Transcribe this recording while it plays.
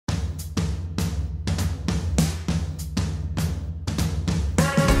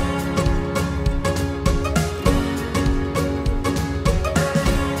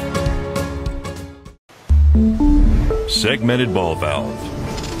segmented ball valve.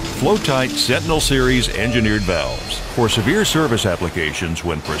 Flo-Tite Sentinel Series engineered valves for severe service applications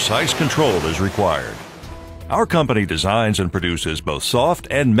when precise control is required. Our company designs and produces both soft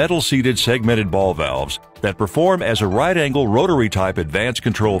and metal-seated segmented ball valves that perform as a right-angle rotary type advanced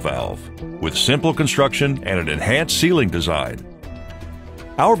control valve with simple construction and an enhanced sealing design.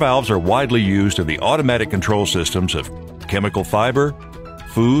 Our valves are widely used in the automatic control systems of chemical fiber,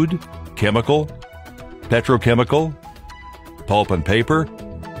 food, chemical, petrochemical, pulp and paper,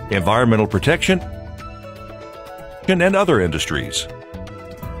 environmental protection, and other industries.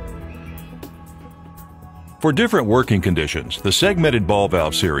 For different working conditions, the segmented ball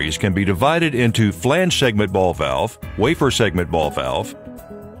valve series can be divided into flange segment ball valve, wafer segment ball valve,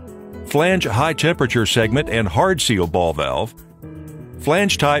 flange high temperature segment and hard seal ball valve,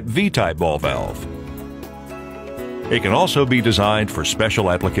 flange type V-type ball valve. It can also be designed for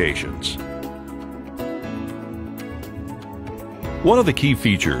special applications. One of the key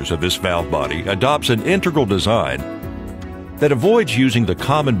features of this valve body adopts an integral design that avoids using the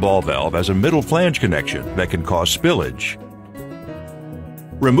common ball valve as a middle flange connection that can cause spillage.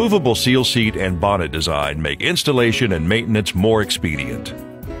 Removable seal seat and bonnet design make installation and maintenance more expedient.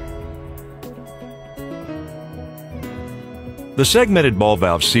 The segmented ball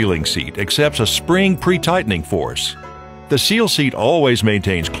valve sealing seat accepts a spring pre-tightening force. The seal seat always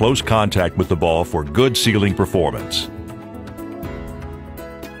maintains close contact with the ball for good sealing performance.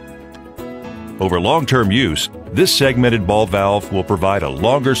 Over long-term use, this segmented ball valve will provide a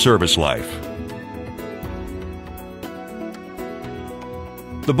longer service life.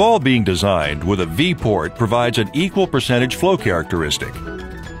 The ball being designed with a V-port provides an equal percentage flow characteristic,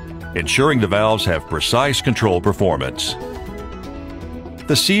 ensuring the valves have precise control performance.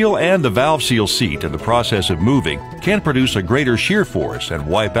 The seal and the valve seal seat in the process of moving can produce a greater shear force and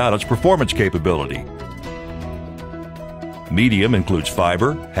wipe out its performance capability. Medium includes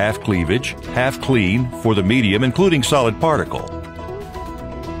fiber, half cleavage, half clean for the medium including solid particle.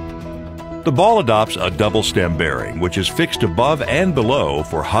 The ball adopts a double stem bearing which is fixed above and below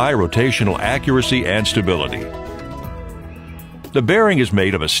for high rotational accuracy and stability. The bearing is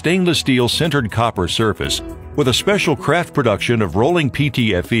made of a stainless steel sintered copper surface with a special craft production of rolling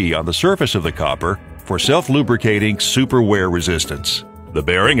PTFE on the surface of the copper for self-lubricating super wear resistance. The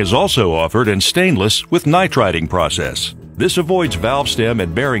bearing is also offered in stainless with nitriding process. This avoids valve stem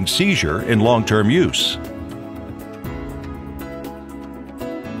and bearing seizure in long-term use.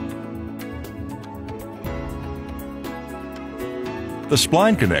 The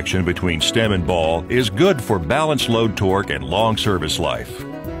spline connection between stem and ball is good for balanced load torque and long service life.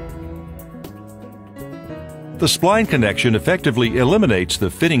 The spline connection effectively eliminates the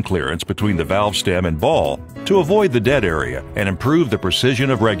fitting clearance between the valve stem and ball to avoid the dead area and improve the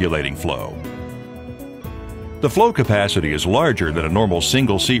precision of regulating flow. The flow capacity is larger than a normal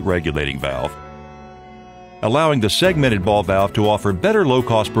single-seat regulating valve, allowing the segmented ball valve to offer better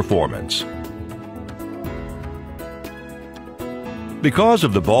low-cost performance. Because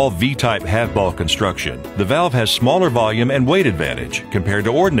of the ball V-type half-ball construction, the valve has smaller volume and weight advantage compared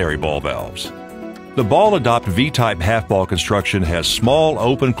to ordinary ball valves. The ball-adopt V-type half-ball construction has small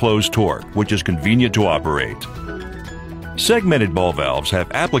open-closed torque, which is convenient to operate. Segmented ball valves have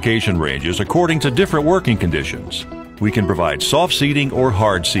application ranges according to different working conditions. We can provide soft seating or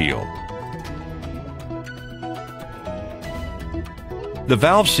hard seal. The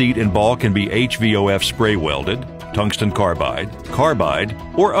valve seat and ball can be HVOF spray welded, tungsten carbide,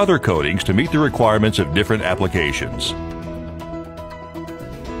 or other coatings to meet the requirements of different applications.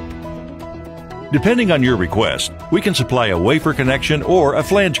 Depending on your request, we can supply a wafer connection or a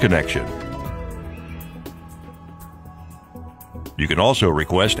flange connection. You can also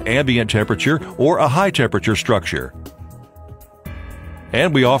request ambient temperature or a high temperature structure.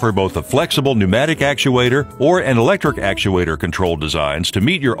 And we offer both a flexible pneumatic actuator or an electric actuator control designs to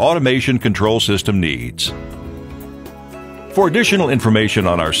meet your automation control system needs. For additional information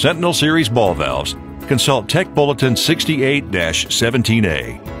on our Sentinel Series ball valves, consult Tech Bulletin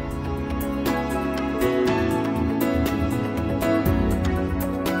 68-17A.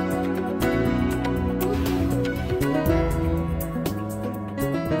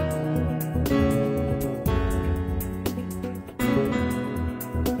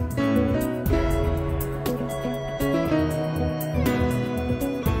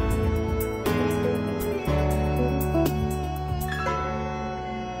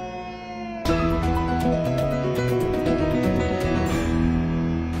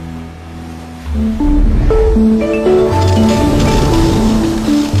 Thank you.